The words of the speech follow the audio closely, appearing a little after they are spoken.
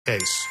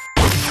Case.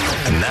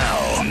 And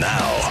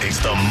now it's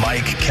the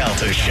Mike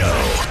Calta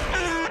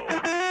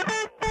Show.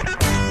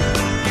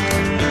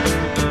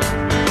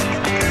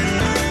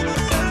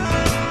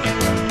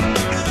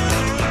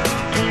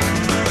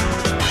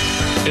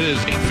 It is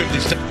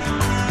 8:57.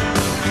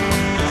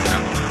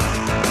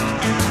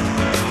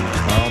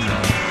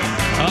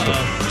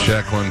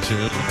 Check 1, 2.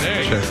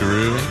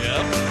 Checkaroo.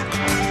 Yep.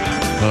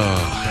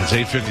 Oh, it's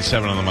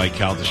 8:57 on the Mike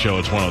Calta Show.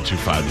 It's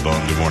 102.5 The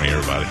Bone. Good morning,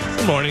 everybody.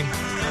 Good morning.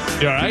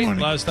 You all right? A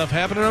lot of stuff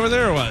happening over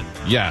there or what?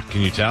 Yeah,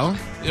 can you tell?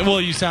 Well,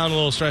 you sound a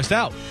little stressed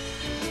out.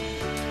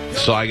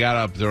 So I got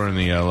up during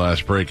the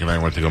last break, and I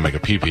went to go make a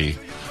pee-pee.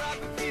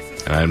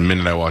 And the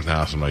minute I walked in the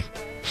house, I'm like,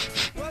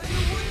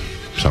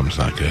 something's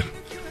not good.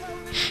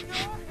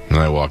 And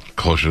I walked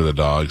closer to the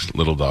dogs.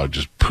 Little dog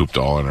just pooped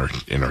all in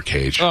her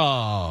cage.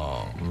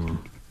 Oh.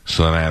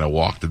 So then I had to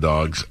walk the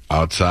dogs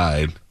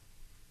outside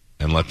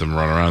and let them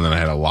run around. Then I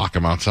had to lock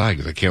them outside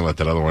because I can't let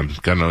that other one,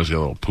 God knows, get a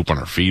little poop on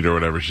her feet or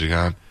whatever she's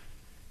got.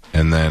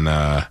 And then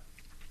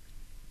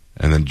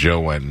Joe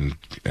went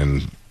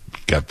and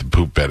got the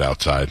poop bed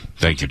outside.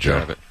 Thank you,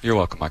 Joe. You're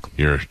welcome, Michael.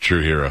 You're a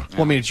true hero.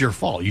 Well, I mean, it's your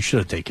fault. You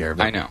should take care of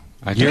it. I know.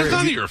 It's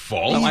none of your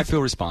fault. No, I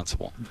feel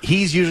responsible.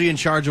 He's usually in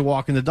charge of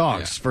walking the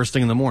dogs first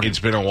thing in the morning. It's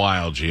been a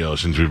while, Gio,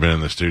 since we've been in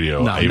the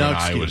studio. No, Even no I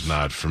was excuse.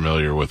 not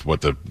familiar with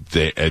what the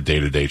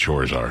day-to-day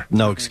chores are.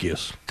 No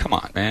excuse. Come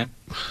on, man.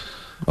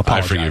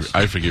 Apologize.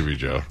 I forgive you,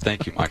 Joe.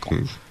 Thank you, Michael.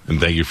 And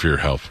thank you for your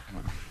help.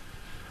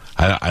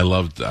 I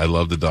love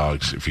the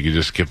dogs. If you could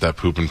just skip that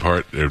pooping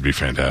part, it would be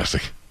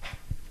fantastic.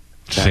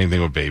 Same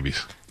thing with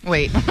babies.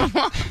 Wait.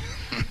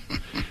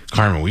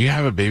 Carmen, will you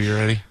have a baby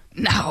already?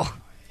 No.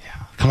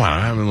 Come on,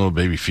 I'm having a little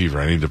baby fever.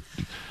 I need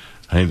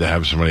to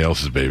have somebody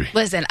else's baby.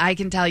 Listen, I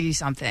can tell you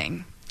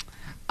something.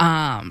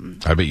 I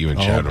bet you and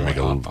Chad would make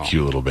a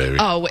cute little baby.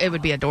 Oh, it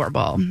would be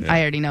adorable. Yeah.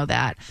 I already know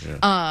that.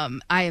 Yeah.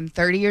 I am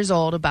 30 years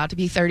old, about to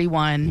be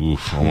 31.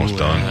 Oof, almost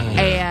done.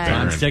 And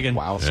I'm sticking.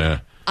 Wow. Yeah.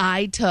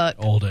 I took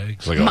Old eggs.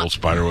 It's like an old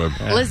spider web.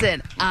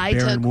 Listen,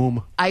 Barren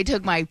womb. I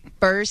took my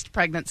first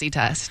pregnancy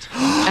test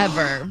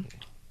ever.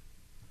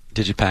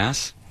 Did you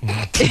pass?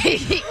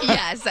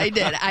 Yes, I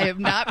did. I am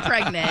not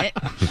pregnant.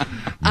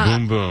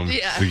 Boom, boom.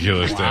 yeah.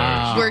 Tequila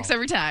stars. Works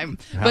every time.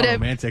 How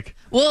romantic.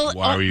 Well,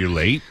 Why were you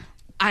late?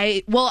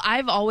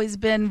 I've always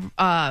been.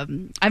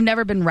 I've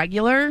never been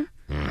regular,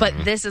 but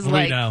this is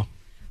We know.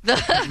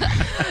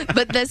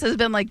 but this has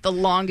been like the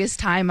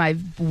longest time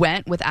I've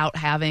went without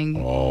having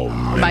Oh,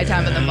 my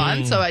time of the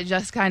month. So I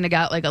just kind of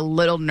got like a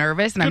little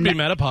nervous, and Could I'm be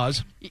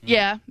menopause.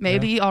 yeah,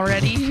 maybe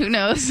already. Who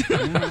knows?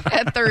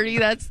 At 30,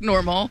 that's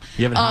normal.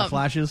 You having hot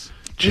flashes?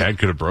 Chad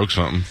could have broke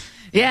something.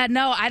 Yeah,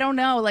 no, I don't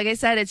know. Like I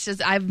said, it's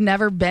just I've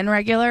never been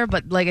regular,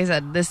 but like I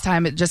said, this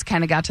time it just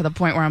kind of got to the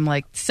point where I'm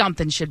like,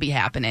 something should be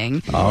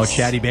happening. Oh,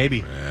 chatty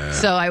baby.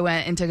 So I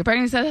went and took a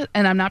pregnancy test,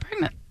 and I'm not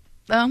pregnant.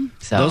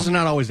 So Those are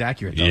not always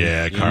accurate, though.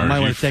 Yeah, you Carmen, might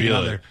you want to take feel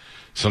another. it.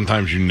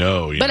 Sometimes you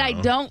know. But I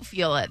don't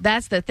feel it.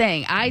 That's the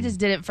thing. I just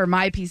did it for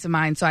my peace of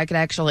mind so I could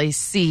actually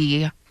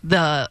see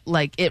the,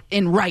 like, it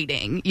in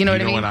writing. You know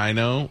what I mean? What I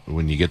know?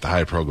 When you get the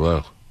high pro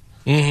glow.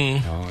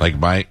 Mm-hmm. Like,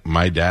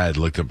 my dad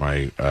looked at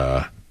my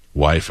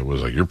wife and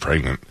was like, you're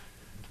pregnant.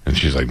 And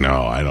she's like,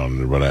 no, I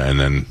don't. And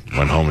then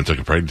went home and took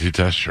a pregnancy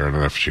test. Sure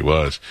enough, she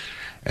was.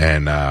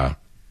 And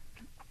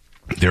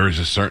there is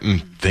a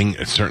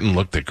certain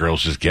look that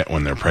girls just get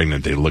when they're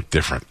pregnant. They look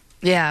different.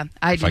 Yeah,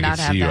 I do If I not could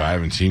have see you, I that.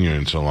 haven't seen you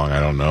in so long. I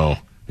don't know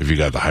if you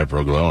got the high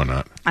pro glow or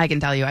not. I can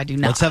tell you I do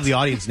not. Let's have the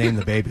audience name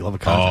the baby. We'll have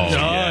a contest.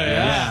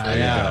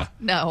 Yeah.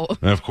 No.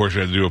 And of course, we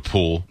had to do a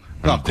pool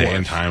on Of the day course.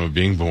 and time of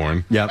being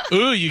born. Yep.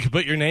 Ooh, you could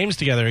put your names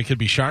together. It could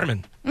be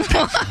Charmin.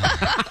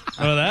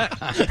 Oh, that.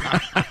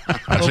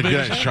 That's a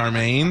good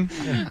Charmaine.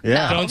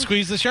 Yeah. Don't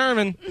squeeze the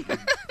Charmin.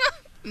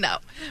 No.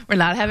 We're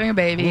not having a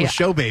baby. Little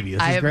show baby.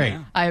 This is great.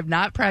 I am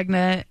not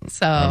pregnant,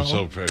 so. I'm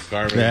so proud.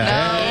 Carmen.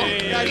 Yeah. No.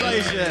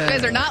 Congratulations. You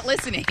guys are not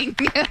listening.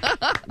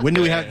 When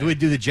do we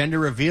do the gender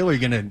reveal, or are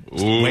you going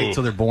to Ooh. wait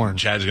till they're born?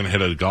 Chad's going to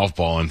hit a golf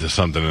ball into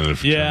something and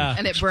it Yeah.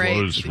 And it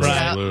explodes. breaks.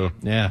 Right. Blue.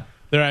 Yeah.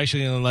 They're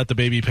actually going to let the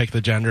baby pick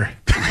the gender.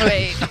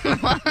 Wait.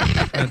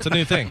 That's a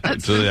new thing.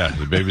 So, yeah,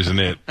 the baby's in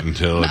it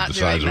until it Not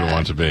decides doing what it that.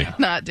 wants to be.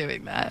 Not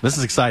doing that. This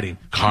is exciting.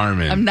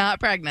 Carmen. I'm not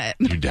pregnant.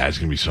 Your dad's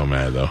going to be so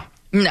mad, though.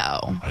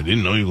 No. I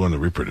didn't know you were going to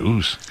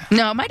reproduce.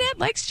 No, my dad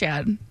likes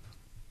Chad.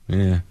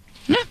 Yeah.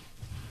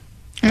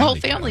 My whole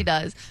family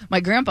does. My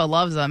grandpa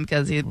loves them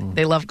because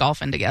they love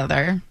golfing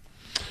together.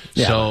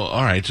 Yeah. So,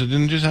 all right. So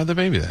then just have the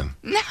baby then.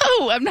 No,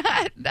 I'm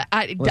not.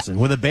 Listen,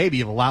 with a baby,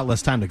 you have a lot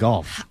less time to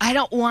golf. I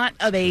don't want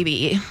a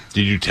baby.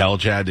 Did you tell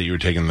Chad that you were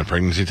taking the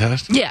pregnancy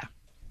test? Yeah.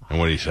 And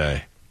what did he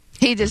say?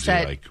 He just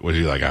said, Was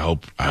he like, I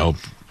hope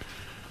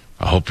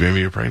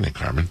maybe you're pregnant,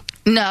 Carmen?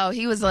 no,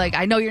 he was like,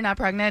 I know you're not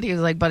pregnant. He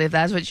was like, but if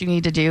that's what you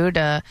need to do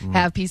to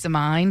have peace of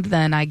mind,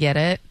 then I get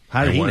it. How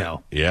did And he what-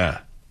 know?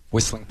 Yeah.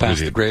 Whistling past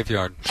the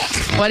graveyard.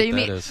 What do you That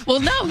mean? is. Well,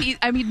 no,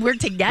 we're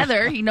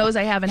together. He knows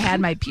I haven't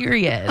had my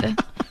period.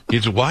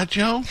 It's what,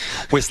 Joe?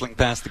 Whistling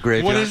past the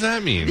graveyard. What does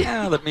that mean?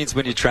 Yeah, that means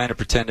when you're trying to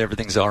pretend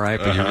everything's all right,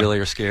 but you really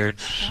are scared.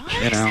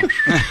 You know.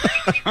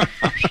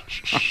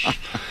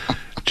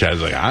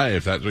 Chad's like,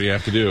 if that's what you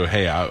have to do,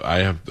 hey,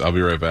 I'll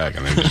be right back.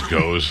 And then just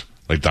goes.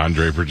 Like Don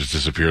Draper just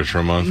disappears for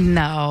a month.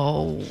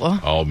 No.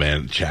 Oh,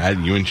 man.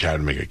 you and Chad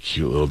would make a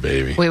cute little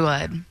baby. We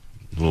would.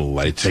 Little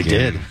light They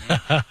skin.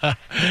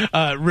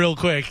 did. Real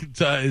quick,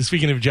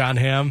 speaking of John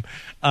Hamm,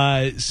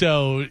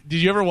 so did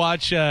you ever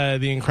watch the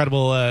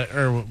incredible,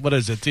 or what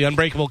is it, the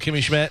Unbreakable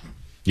Kimmy Schmidt?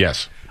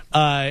 Yes.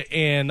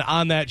 And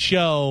on that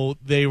show,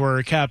 they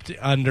were kept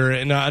in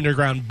an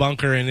underground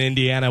bunker in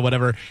Indiana,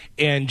 whatever,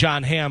 and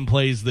John Hamm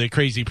plays the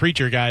crazy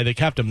preacher guy that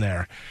kept him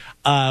there.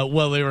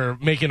 Well, they were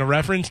making a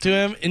reference to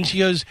him, and she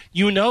goes,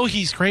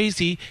 he's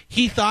crazy.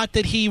 He thought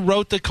that he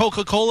wrote the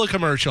Coca-Cola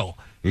commercial.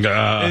 Instead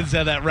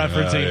of that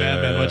referencing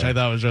that, which I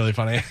thought was really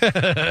funny.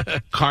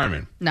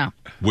 Carmen. No.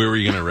 Where were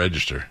you going to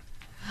register?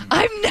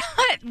 I'm not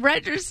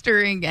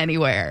registering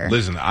anywhere.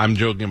 Listen, I'm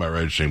joking about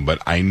registering,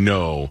 but I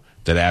know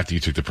that after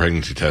you took the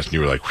pregnancy test and you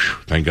were like, whew,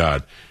 thank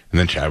God. And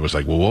then Chad was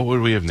like, well, what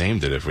would we have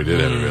named it if we did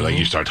it? Like,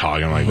 you start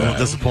talking like that.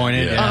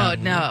 Disappointed. Yeah.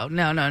 Yeah. Oh,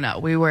 no.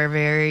 We were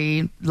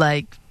very,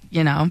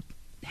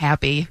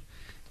 happy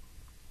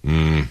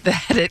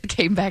that it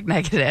came back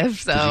negative.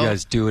 So Did you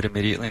guys do it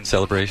immediately in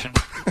celebration?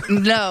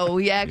 no,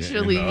 we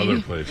actually in the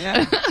other place.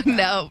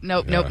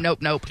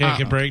 nope. Can't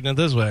get pregnant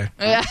this way.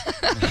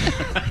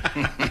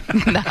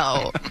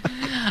 No.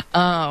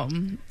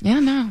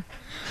 No.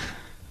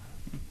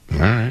 All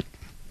right.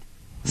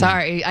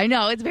 Sorry. I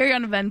know it's very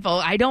uneventful.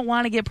 I don't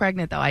want to get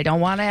pregnant though. I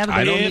don't want to have a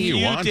I don't baby. think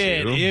you want to.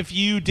 If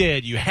you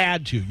did, you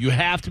had to. You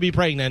have to be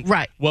pregnant.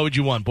 Right. What would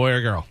you want, boy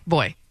or girl?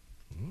 Boy.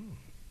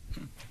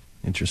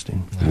 Interesting.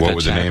 What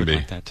would the name be?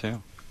 Like that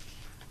too.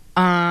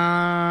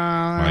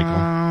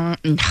 Michael?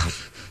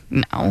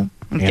 No.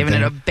 I'm giving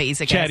it a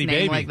basic Chatty ass name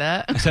baby. like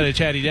that. Instead of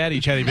Chatty Daddy,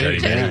 Chatty Baby.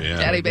 Chatty yeah.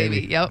 Chatty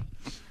baby. Yep.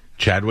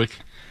 Chadwick?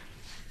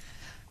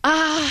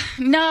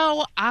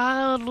 No.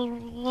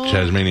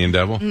 Tasmanian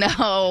Devil?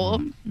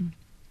 No.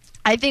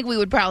 I think we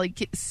would probably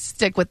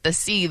stick with the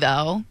C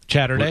though.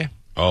 Chatterday.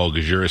 Oh,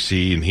 because you're a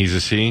C and he's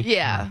a C?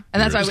 Yeah.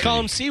 And that's why Just call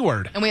him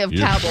C-word. and we have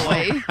Yeah.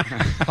 Cowboy.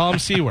 Call him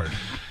C-word.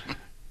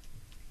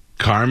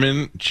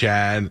 Carmen,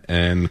 Chad,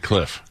 and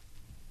Cliff.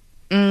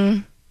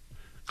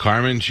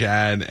 Carmen,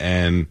 Chad,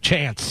 and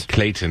Chance.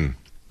 Clayton.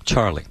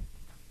 Charlie.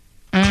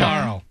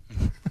 Carl.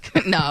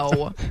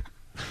 No.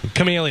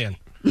 Chameleon.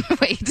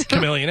 Wait.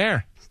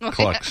 Chameleonaire.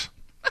 Clux.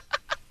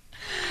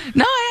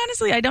 No,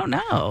 I don't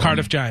know.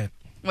 Cardiff Giant.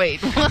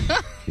 Wait.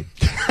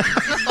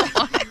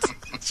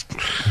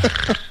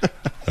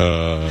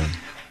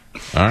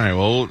 All right,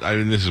 well, I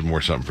mean, this is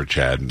more something for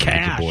Chad.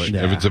 Cash.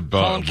 If it's a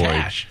Call him boy,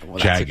 Cash. Well,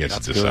 Chad gets to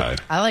that's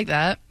decide. I like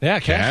that. Yeah,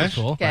 Cash Cash? is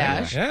cool.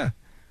 Cash. Yeah.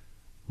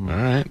 All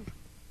right.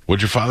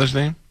 What's your father's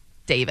name?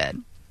 David.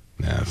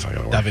 Nah, that's not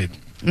going to work. David.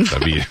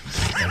 David.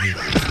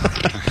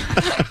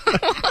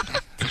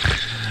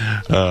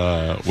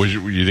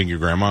 You think your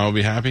grandma will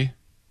be happy?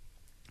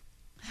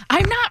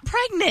 I'm not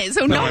pregnant,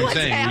 so no I'm one's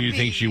saying, happy. you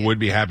think she would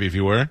be happy if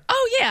you were?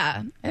 Oh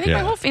yeah, I think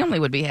Yeah. my whole family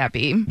would be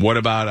happy. What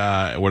about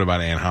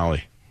Aunt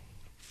Holly?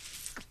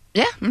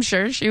 Yeah, I'm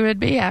sure she would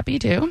be happy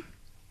too.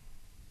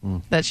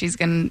 That she's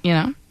gonna,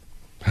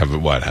 Have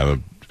a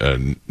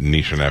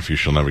niece or nephew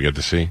she'll never get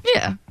to see?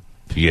 Yeah.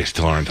 You guys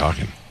still aren't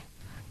talking?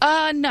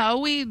 No,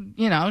 we,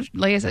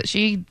 like I said,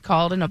 she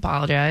called and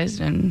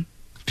apologized, and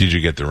Did you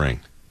get the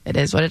ring? it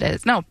is what it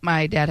is. No,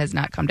 my dad has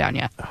not come down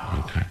yet.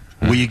 Okay.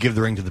 Will you give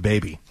the ring to the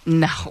baby?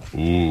 No.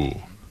 Ooh.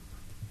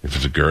 If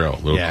it's a girl,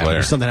 little Claire.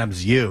 If something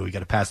happens to you, you got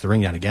to pass the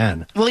ring down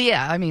again. Well,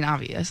 yeah, I mean,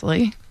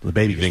 obviously. The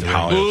baby You think gets the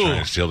ring. Holly will Ooh. try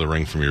to steal the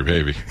ring from your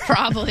baby?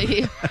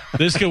 Probably.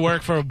 This could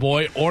work for a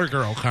boy or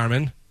girl,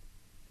 Carmen.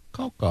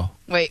 Coco.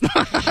 Wait.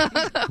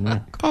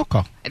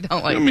 Coco. I don't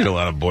You like don't meet a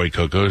lot of boy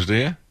Cocos, do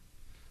you?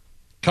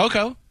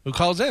 Coco. Who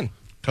calls in?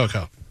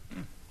 Coco.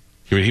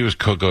 He was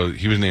Coco.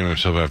 He was naming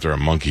himself after a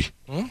monkey.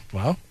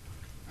 Well,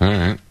 All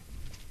right.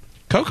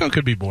 Coco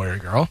could be boy or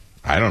girl.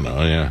 I don't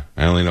know, yeah.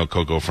 I only know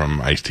Coco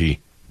from Ice-T.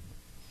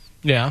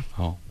 Yeah.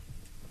 Oh.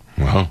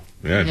 Well,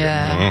 yeah.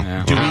 Yeah. well,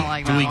 Yeah. Do I we, don't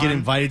like do that we get one.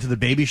 invited to the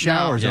baby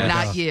shower? No, or is it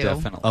not like you.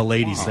 Definitely. a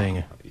ladies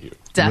thing?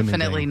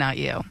 Definitely thing. not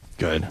you.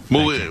 Good.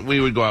 Well, Thank you. we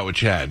would go out with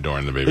Chad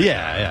during the baby Yeah,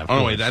 shower. yeah, of Oh, no,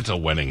 course. wait, that's a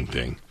wedding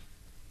thing.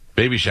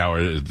 Baby shower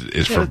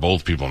is for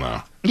both people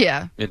now.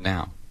 Yeah. It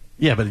now.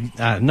 Yeah,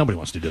 but nobody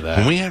wants to do that.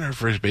 When we had our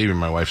first baby,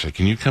 my wife's like,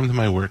 can you come to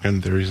my work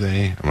on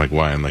Thursday? I'm like,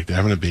 why? I'm like, they're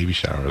having a baby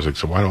shower. I was like,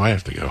 so why do I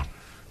have to go?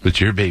 But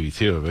it's your baby,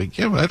 too. I'm like,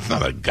 yeah, well, that's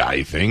not a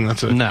guy thing.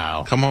 That's a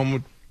No. come home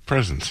with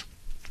presents.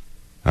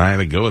 And I had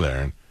to go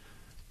there and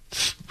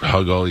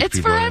hug all these It's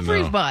people. for I didn't know.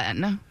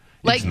 everyone.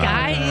 Like It's not.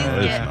 guys No,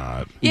 it's get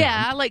not.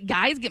 Yeah, like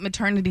guys get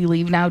maternity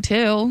leave now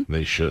too.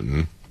 They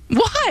shouldn't.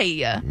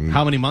 Why?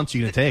 How many months are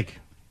you going to take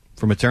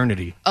for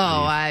maternity? Oh,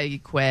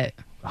 I quit.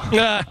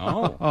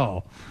 Oh.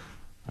 Oh.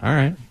 All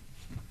right.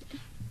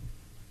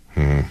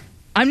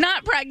 I'm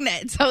not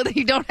pregnant, so that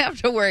you don't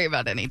have to worry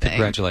about anything.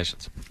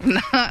 Congratulations.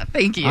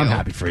 Thank you. I'm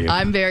happy for you.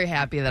 I'm very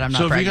happy that I'm not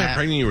So if you pregnant. got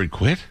pregnant, you would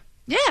quit?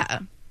 Yeah.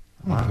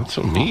 Wow, that's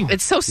so mean.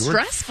 It's so You work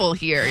stressful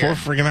here. 4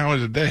 freaking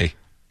hours a day.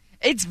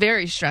 It's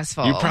very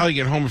stressful. You probably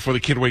get home before the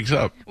kid wakes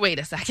up. Wait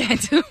a second.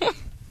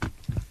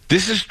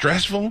 This is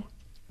stressful?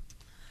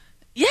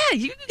 Yeah,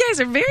 you guys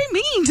are very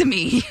mean to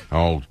me.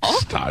 Oh,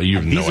 stop. You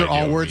have no These are idea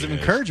all what words of mean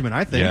is. encouragement,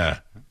 I think. Yeah.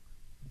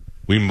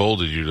 We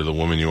molded you to the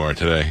woman you are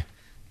today.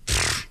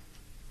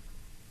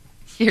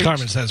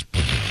 Carmen says,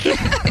 Yeah,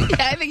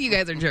 I think you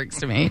guys are jerks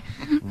to me.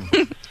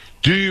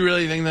 Do you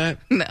really think that?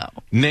 No.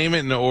 Name it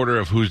in the order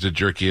of who's the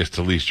jerkiest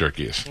to least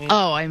jerkiest.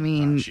 Oh, I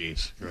mean,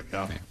 Jeez. Here we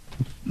go.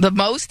 the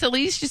most to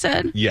least, you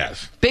said?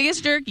 Yes.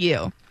 Biggest jerk,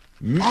 you.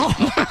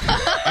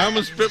 I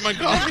almost spit my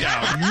coffee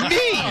out.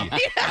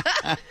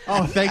 Me!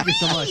 Oh, thank you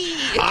so much.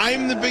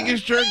 I'm the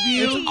biggest jerk to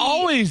you?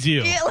 always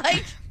you. Yeah,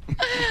 like,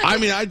 I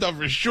mean, I thought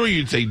for sure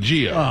you'd say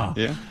Gio. Oh.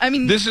 Yeah. I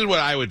mean, This is what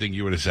I would think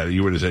you would have said.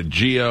 You would have said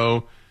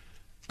Gio,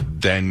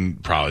 then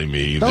probably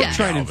me. Don't then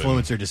try and Galvin.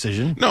 influence her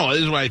decision. No,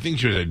 this is what I think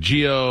she would have said.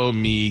 Gio,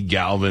 me,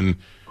 Galvin,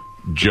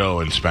 Joe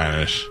in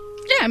Spanish.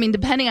 yeah, I mean,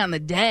 depending on the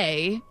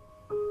day,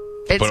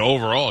 it's But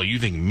overall, you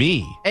think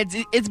me.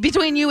 it's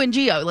between you and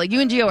Gio. Like, you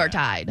and Gio are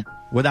tied.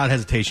 Without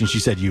hesitation, she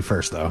said you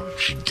first, though.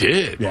 She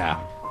did. Yeah.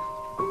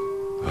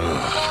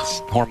 It's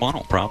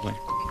hormonal, probably.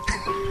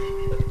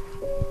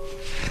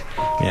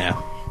 Yeah.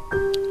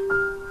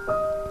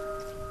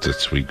 That's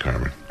sweet,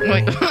 Carmen.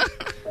 Wait,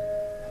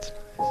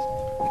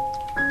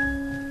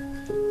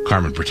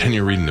 Carmen, pretend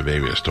you're reading the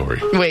baby a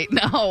story. wait,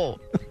 no.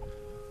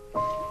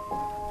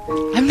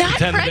 I'm not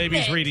Pretend the pregnant.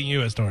 baby's reading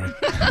you a story.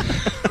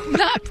 I'm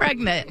not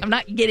pregnant. I'm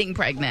not getting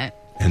pregnant.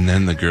 And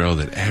then the girl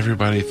that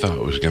everybody thought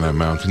was going to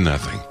amount to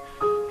nothing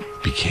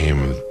became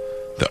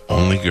the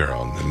only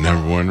girl in the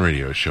 #1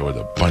 radio show with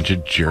a bunch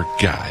of jerk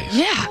guys.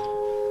 Yeah.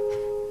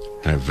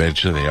 And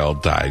eventually they all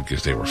died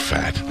because they were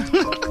fat.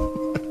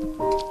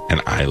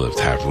 And I lived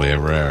happily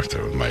ever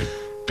after with my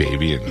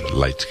baby and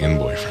light-skinned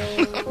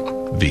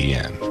boyfriend. The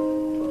end.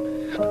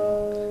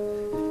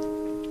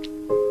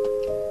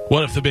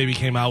 What if the baby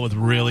came out with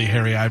really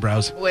hairy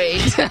eyebrows?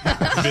 Wait. Be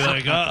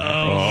like, uh-oh.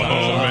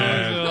 Oh,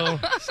 man.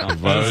 If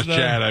I was not-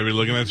 Chad, I'd be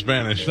looking at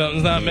Spanish.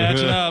 Something's not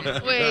matching up.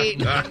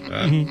 Wait.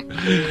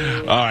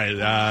 All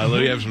right,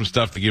 we have some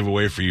stuff to give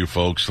away for you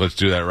folks. Let's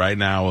do that right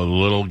now. A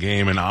little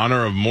game in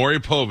honor of Maury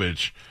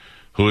Povich,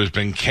 who has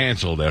been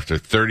canceled after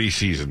 30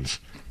 seasons.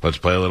 Let's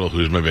play a little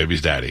Who's My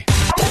Baby's Daddy?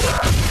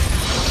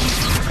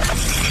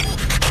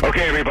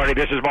 Okay, everybody,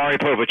 this is Maury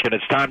Povich, and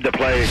it's time to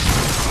play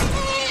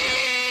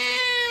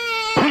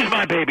Who's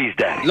My Baby's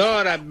Daddy?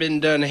 Lord, I've been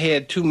done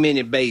had too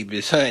many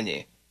babies,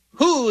 honey.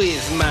 Who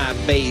is my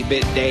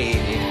baby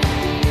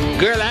daddy?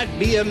 Girl, I'd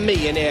be a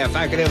millionaire if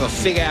I could ever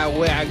figure out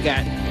where I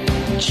got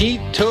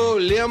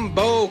Cheeto,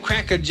 Limbo,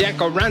 Cracker Jack,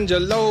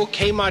 Orangelo,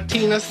 K.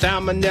 Martina,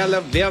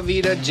 Salmonella,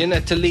 Velveeta,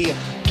 Genitalia,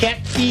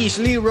 Catfish,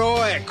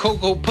 Leroy,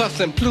 Cocoa Puffs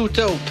and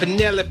Pluto,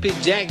 Penelope,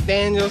 Jack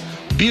Daniels,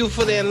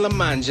 Buford and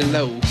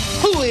Lamangelo.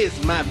 Who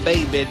is my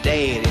baby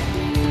daddy?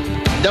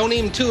 Don't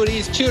even two of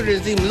these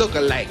children even look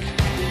alike.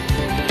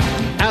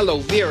 Aloe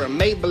Vera,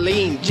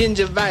 Maybelline,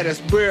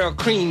 Gingivitis, Brill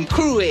Cream,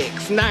 Cruix,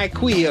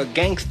 NyQuil,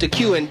 Gangsta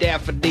Q and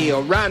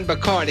Daffodil, Ron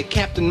Bacardi,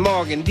 Captain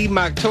Morgan,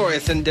 D-Mark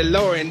Torres and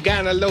DeLorean,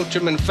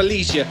 Gynolotrum and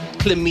Felicia,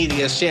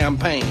 Chlamydia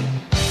Champagne.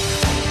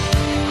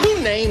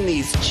 Who named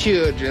these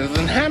children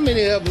and how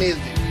many of them is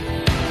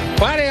it?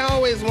 Why they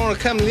always want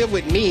to come live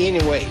with me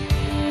anyway?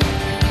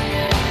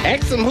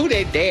 Ask them who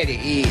their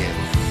daddy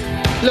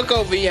is. Look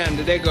over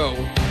yonder, they go.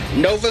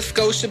 Nova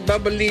Scotia,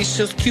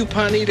 Bubblicious,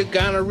 Cuponita,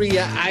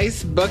 Gonorrhea,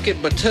 Ice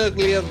Bucket,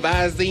 Batuglia,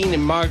 Visine,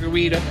 and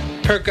Margarita,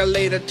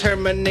 Percolator,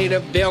 Terminator,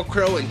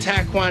 Velcro, and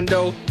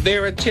Taekwondo,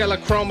 Varicella,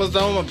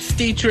 Chromosome,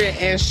 Obstetria,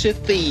 and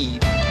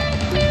Shathid.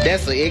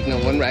 That's an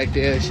ignorant one right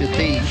there,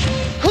 Shathid.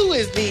 Who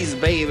is these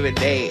baby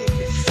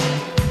daddies?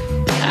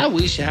 I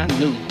wish I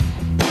knew.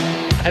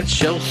 I'd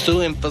sure sue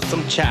him for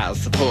some child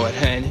support,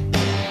 honey.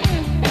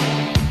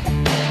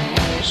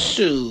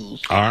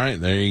 Shoes. All right,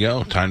 there you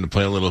go. Time to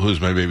play a little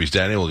Who's My Baby's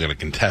Daddy. We'll get a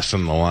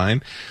contestant on the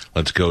line.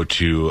 Let's go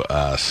to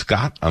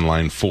Scott on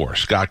line 4.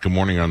 Scott, good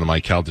morning on the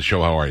Mike Calta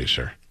Show. How are you,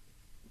 sir?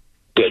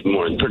 Good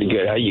morning. Pretty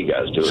good. How you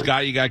guys doing?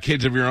 Scott, you got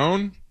kids of your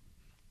own?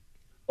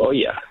 Oh,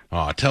 yeah.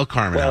 Oh, tell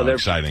Carmen Well, how they're-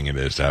 exciting it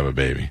is to have a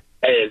baby.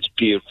 It's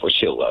beautiful.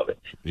 She'll love it.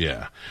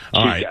 Yeah.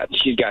 All right.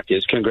 She's got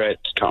this.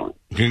 Congrats, Colin.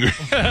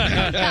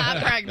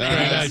 Not pregnant.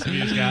 Nice of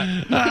you,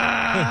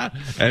 Scott.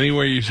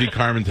 Anywhere you see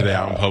Carmen today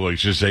out in public,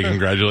 just say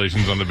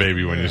congratulations on the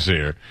baby when you see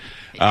her.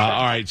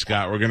 All right,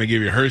 Scott, we're going to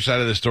give you her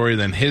side of the story,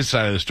 then his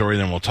side of the story,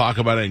 then we'll talk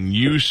about it, and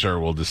you, sir,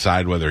 will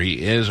decide whether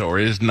he is or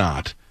is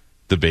not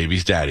the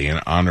baby's daddy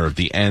in honor of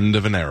the end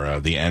of an era,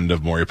 the end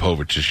of Maury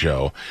Povich's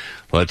show.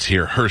 Let's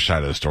hear her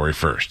side of the story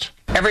first.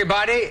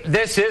 Everybody,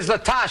 this is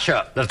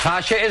Latasha.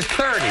 Latasha is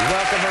 30.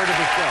 Welcome her to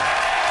the show.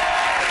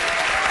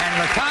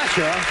 And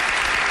Latasha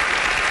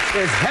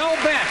is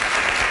hell-bent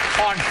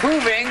on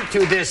proving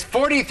to this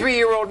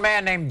 43-year-old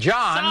man named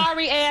John...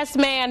 Sorry-ass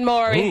man,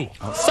 Maury.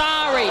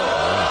 Sorry.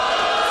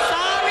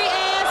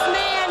 Sorry-ass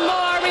man,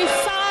 Maury.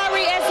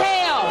 Sorry as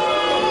hell.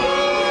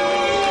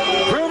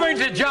 Proving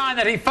to John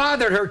that he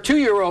fathered her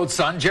 2-year-old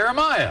son,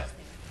 Jeremiah.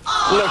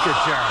 Look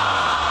at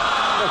Jeremiah.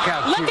 Look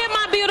how cute. Look at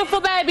my beautiful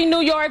baby,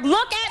 New York.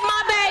 Look at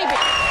my baby.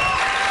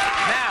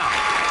 Now,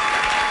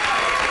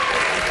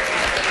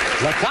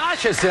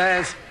 Latasha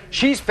says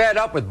she's fed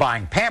up with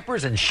buying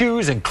Pampers and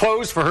shoes and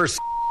clothes for her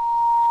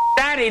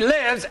daddy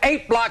lives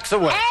 8 blocks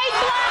away. 8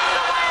 blocks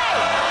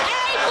away!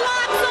 8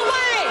 blocks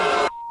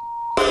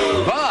away!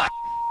 But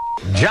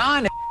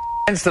John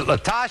thinks that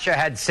Latasha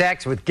had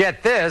sex with,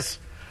 get this,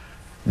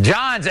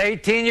 John's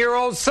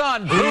 18-year-old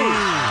son, Pooh. John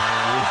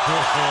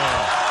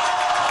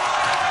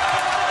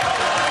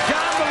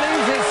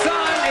believes his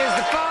son is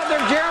the father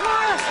of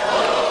Jeremiah.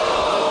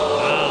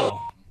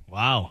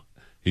 Wow.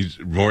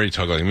 Maury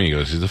talk like me. He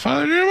goes, he's the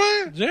father of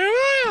Jeremiah?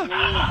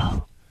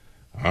 Jeremiah.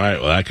 All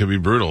right, well, that could be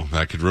brutal.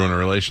 That could ruin a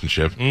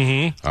relationship.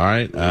 Mm-hmm. All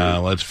right,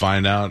 let's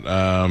find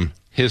out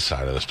his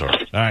side of the story.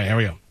 All right, here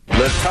we go.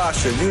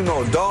 Latasha, you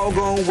know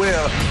doggone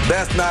well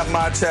that's not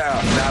my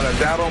child. Not a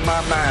doubt on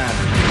my mind.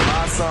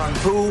 My son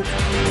Pooh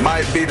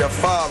might be the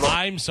father.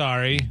 I'm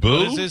sorry. Boo?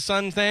 What is his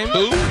son's name?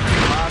 Pooh?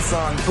 My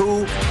son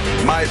Pooh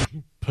might...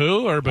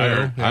 Pooh or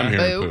Boo? I'm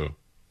hearing Pooh.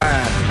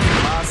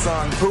 My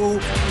son Pooh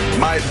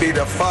might be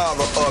the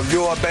father of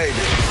your baby.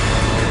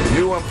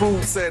 You and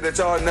Pooh said that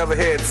y'all never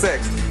had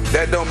sex.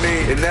 That don't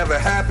mean it never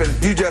happened.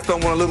 You just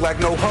don't want to look like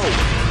no hoe.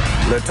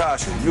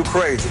 Latasha, you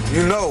crazy.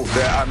 You know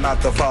that I'm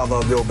not the father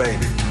of your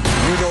baby.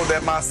 You know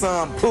that my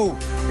son Pooh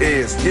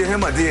is. Give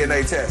him a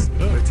DNA test.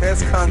 The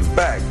test comes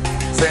back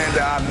saying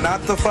that I'm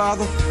not the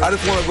father. I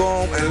just want to go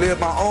home and live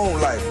my own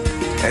life.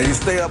 And you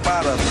stay up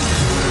out of it.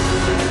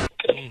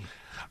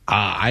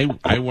 I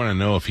want to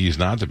know if he's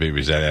not the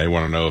baby's daddy. I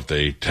want to know if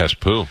they test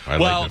Pooh. I'd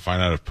like to find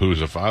out if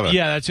Pooh's the father.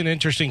 Yeah, that's an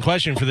interesting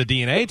question for the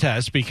DNA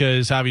test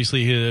because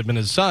obviously him and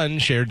his son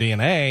shared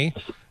DNA.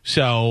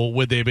 So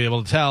would they be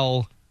able to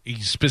tell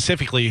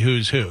specifically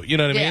who's who? You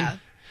know what I mean?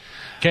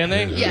 Can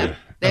they? Yeah.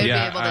 They'd be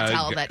able to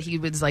tell that he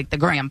was like the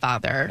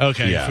grandfather.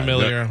 Okay,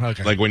 familiar.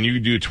 Okay. Like when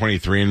you do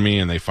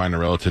 23andMe and they find a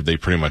relative, they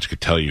pretty much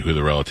could tell you who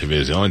the relative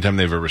is. The only time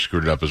they've ever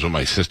screwed it up is with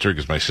my sister,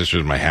 because my sister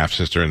is my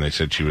half-sister, and they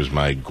said she was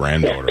my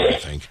granddaughter, I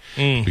think,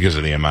 because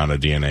of the amount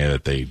of DNA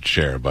that they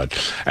share.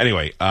 But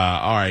anyway,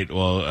 all right.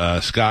 Well,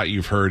 Scott,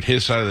 you've heard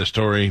his side of the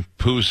story,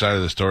 Pooh's side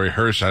of the story,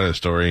 her side of the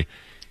story.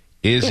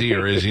 Is he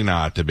or is he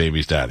not the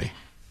baby's daddy?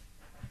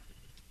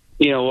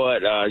 You know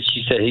what?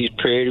 She said he's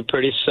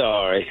pretty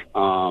sorry.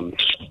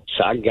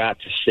 So I got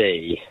to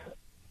say,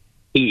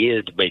 he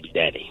is the baby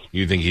daddy.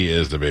 You think he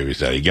is the baby's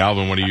daddy?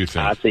 Galvin, what do you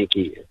think? I think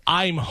he is.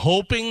 I'm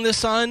hoping the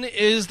son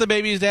is the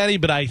baby's daddy,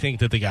 but I think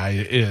that the guy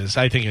is.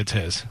 I think it's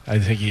his. I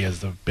think he is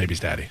the baby's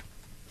daddy.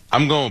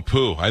 I'm going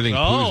Pooh. I think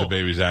Pooh's the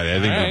baby's daddy. I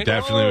think there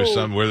definitely was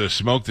some. Where there's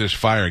smoke, there's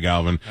fire,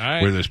 Galvin.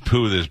 Where there's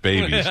Pooh, there's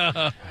babies.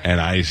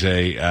 And I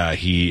say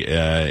he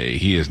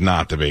is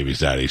not the baby's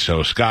daddy.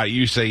 So, Scott,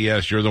 you say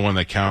yes. You're the one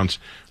that counts.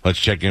 Let's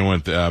check in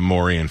with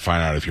Maury and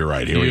find out if you're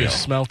right. Here we go.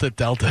 Smelt it,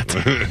 dealt it.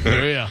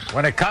 Here we go.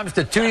 When it comes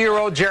to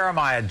 2-year-old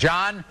Jeremiah,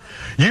 John,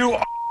 you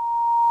are...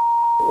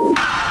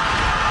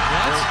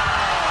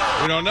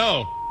 We don't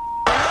know.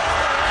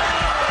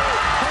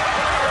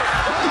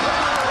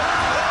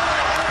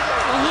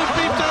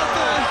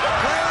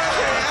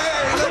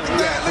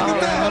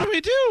 What do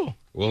we do?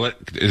 Well,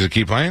 is it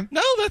keep playing?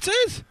 No, that's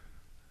it.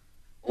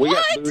 We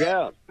got booed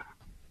out.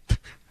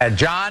 And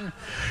John,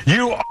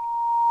 you are...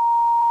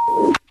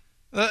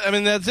 I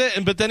mean, that's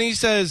it. But then he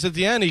says at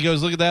the end, he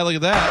goes, look at that, look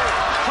at that.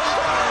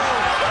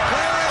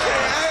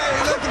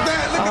 Hey, look at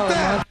that, look at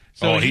that.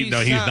 So he's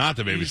not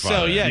the baby's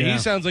father. So, he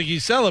sounds like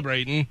he's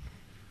celebrating.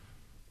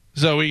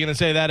 So are we going to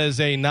say that is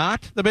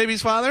not the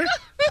baby's father?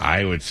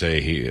 I would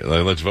say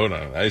let's vote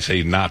on it. I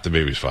say not the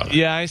baby's father.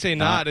 Yeah, I say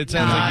not. It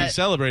sounds like he's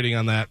celebrating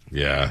on that.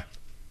 Yeah.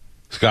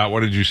 Scott,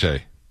 what did you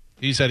say?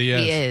 He said he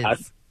is. He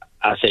is.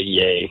 I said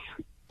yay.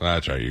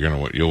 That's right.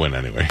 You'll win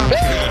anyway.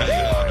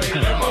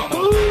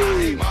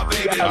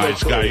 All right,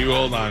 Scott, you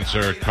hold on,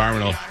 sir.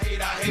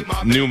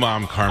 New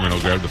mom Carmen will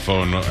grab the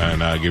phone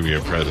and give you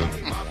a present.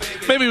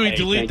 Maybe we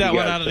delete that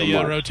one out of the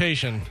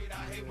rotation.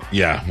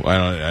 Yeah,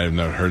 I've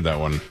never heard that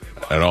one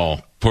at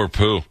all. Poor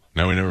Pooh.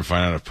 Now we never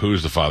find out if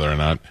Pooh's the father or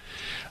not.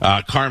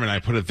 Carmen, I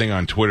put a thing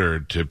on Twitter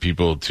to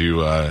people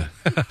to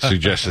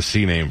suggest a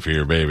C name for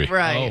your baby.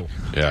 Right. Oh.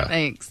 Yeah.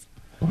 Thanks.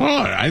 Oh,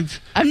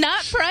 I'm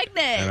not pregnant.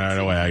 And right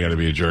away, I got to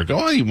be a jerk.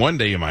 Oh, one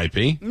day you might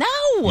be. No.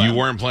 You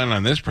weren't planning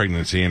on this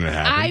pregnancy, and it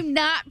happened. I'm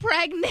not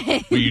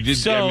pregnant. Well, you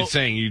did. I'm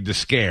saying you to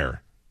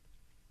scare.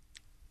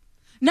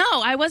 No,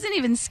 I wasn't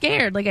even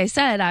scared. Like I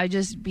said,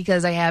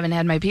 because I haven't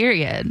had my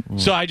period.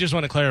 So I just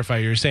want to clarify.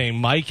 You're saying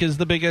Mike is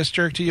the biggest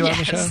jerk to you on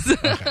the show?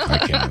 Okay. I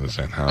can't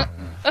understand how.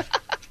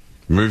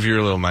 Move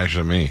your little nicer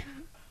to me.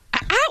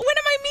 When am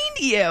I mean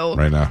to you?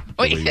 Right now.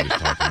 Wait. The way you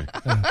just talk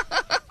to me.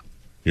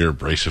 Your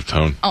abrasive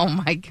tone. Oh,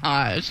 my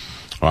gosh.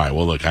 All right.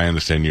 Well, look, I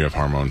understand you have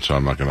hormones, so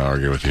I'm not going to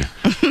argue with you.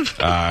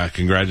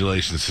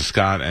 Congratulations to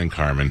Scott and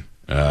Carmen.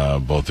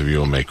 Both of you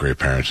will make great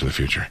parents in the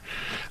future.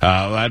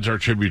 That's our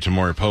tribute to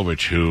Maury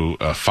Povich, who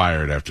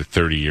fired after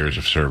 30 years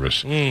of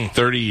service.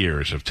 30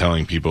 years of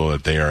telling people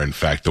that they are, in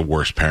fact, the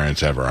worst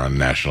parents ever on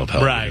national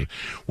television. Right.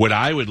 What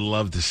I would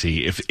love to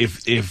see,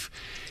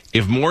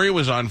 if Maury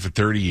was on for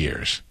 30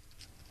 years,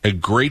 a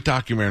great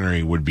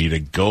documentary would be to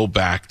go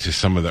back to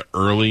some of the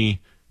early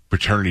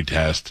paternity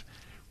tests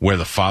where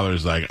the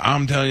father's like,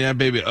 I'm telling you, that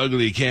baby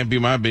ugly. It can't be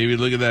my baby.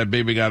 Look at that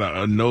baby got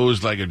a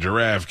nose like a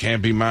giraffe.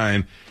 Can't be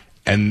mine.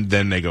 And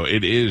then they go,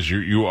 it is.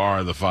 You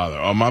are the father.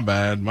 Oh, my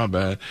bad.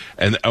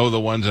 And, the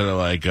ones that are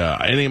like,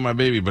 it ain't my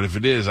baby, but if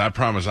it is, I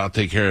promise I'll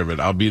take care of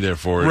it. I'll be there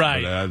for it.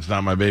 Right. But, it's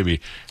not my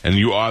baby. And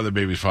you are the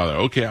baby's father.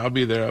 Okay, I'll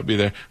be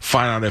there.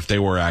 Find out if they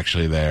were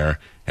actually there.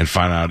 And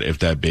find out if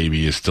that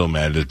baby is still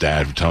mad at his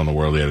dad for telling the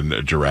world he had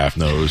a giraffe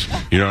nose.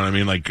 You know what I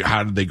mean? Like,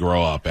 how did they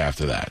grow up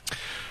after that?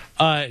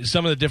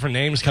 Some of the different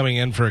names coming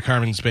in for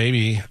Carmen's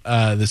baby,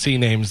 the C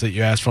names that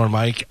you asked for,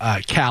 Mike.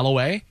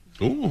 Callaway.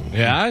 Ooh.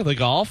 Yeah, the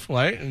golf,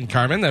 right? And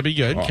Carmen, that'd be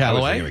good. Oh,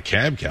 Callaway. I was thinking a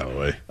cab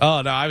Callaway.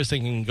 Oh, no, I was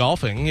thinking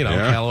golfing,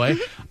 Callaway.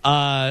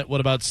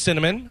 What about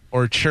cinnamon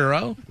or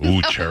churro?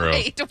 Ooh, churro.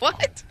 Wait,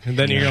 what? And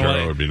then you're Churro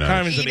going would be nice.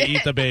 Carmen's going to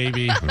eat the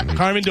baby.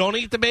 Carmen, don't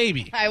eat the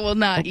baby. I will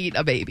not eat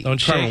a baby. Don't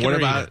shake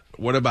Carmen, it.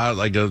 what about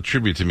like a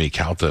tribute to me,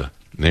 Calta?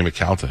 Name it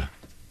Calta.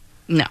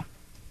 No.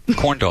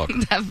 Corn dog.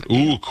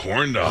 Ooh,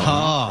 corn dog.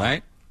 Oh.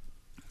 Right?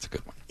 That's a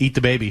good one. Eat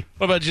the baby.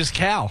 What about just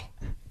Cal?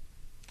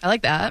 I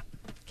like that.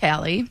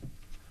 Callie.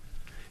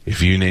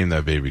 If you name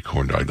that baby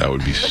corn dog, that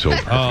would be so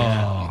perfect.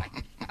 Oh.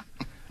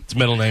 Its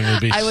middle name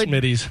would be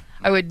Smitty's.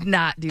 I would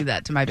not do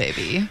that to my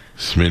baby.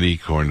 Smitty,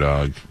 corn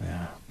dog.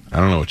 Yeah. I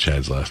don't know what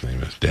Chad's last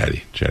name is.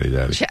 Daddy. Chatty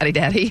Daddy. Chatty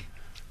Daddy.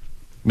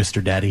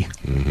 Mr. Daddy.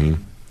 Mm-hmm.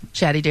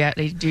 Chatty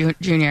Daddy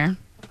Jr.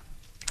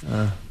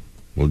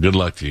 Well, good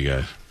luck to you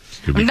guys.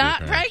 Could be I'm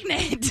not great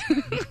parents.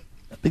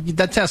 pregnant.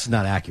 That test is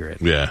not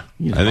accurate. Yeah.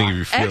 You I just think buy- if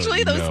you feel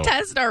Actually, it, those know.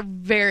 tests are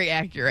very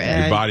accurate.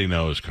 Your body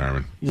knows,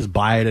 Carmen. You just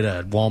buy it at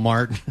a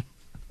Walmart.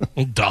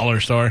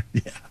 Dollar store.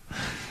 Yeah.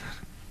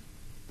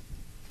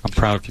 I'm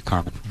proud of you,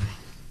 Carmen.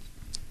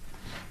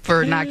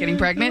 For not getting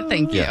pregnant?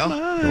 Thank you.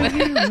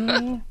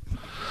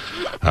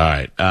 All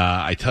right.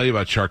 I tell you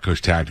about Shark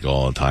Coast Tactical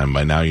all the time.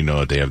 By now, you know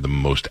that they have the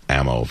most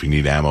ammo. If you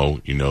need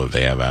ammo, you know that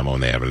they have ammo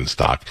and they have it in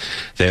stock.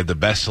 They have the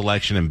best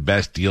selection and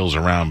best deals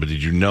around. But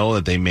did you know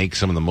that they make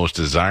some of the most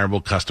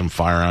desirable custom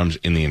firearms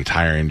in the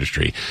entire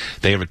industry?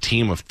 They have a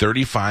team of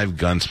 35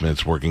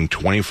 gunsmiths working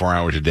 24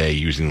 hours a day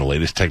using the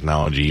latest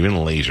technology, even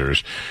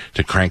lasers,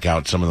 to crank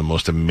out some of the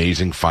most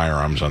amazing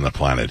firearms on the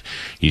planet.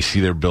 You see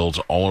their builds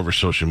all over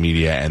social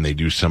media, and they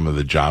do some of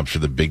the jobs for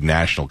the big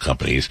national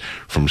companies,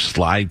 from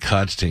slide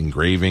cuts to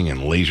engraving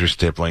and laser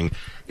stippling.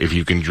 If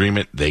you can dream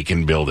it, they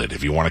can build it.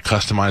 If you want to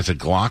customize a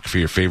Glock for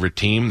your favorite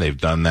team, they've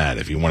done that.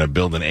 If you want to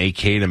build an AK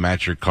to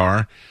match your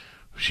car,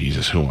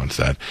 Jesus, who wants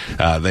that?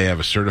 They have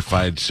a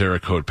certified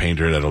Cerakote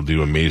painter that'll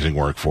do amazing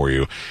work for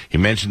you. He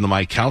mentioned the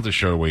Mike Calta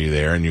show where you're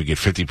there, and you get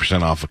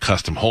 50% off a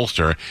custom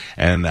holster,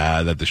 and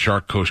that the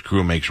Shark Coast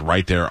crew makes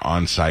right there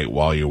on site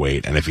while you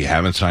wait. And if you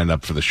haven't signed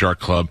up for the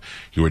Shark Club,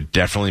 you are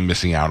definitely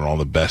missing out on all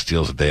the best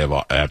deals that they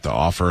have to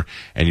offer,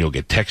 and you'll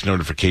get text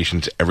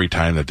notifications every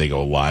time that they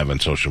go live on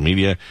social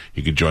media.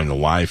 You can join the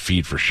live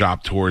feed for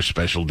shop tours,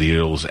 special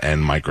deals,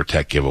 and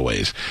microtech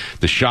giveaways.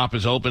 The shop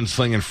is open,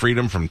 slinging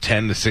freedom from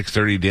 10 to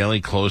 6:30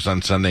 daily, closed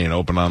on Sunday, and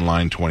open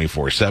online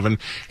 24/7.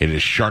 It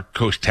is Shark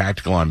Coast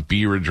Tactical on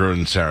Bee Ridge Road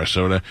in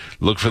Sarasota.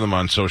 Look for them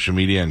on social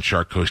media and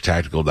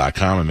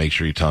sharkcoasttactical.com, and make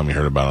sure you tell them you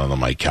heard about it on the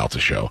Mike Calta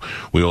Show.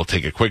 We will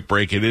take a quick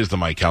break. It is the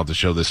Mike Calta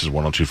Show. This is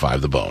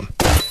 102.5 The Bone.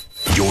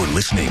 You're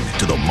listening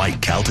to the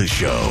Mike Calta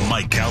Show.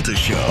 Mike Calta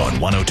Show on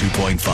 102.5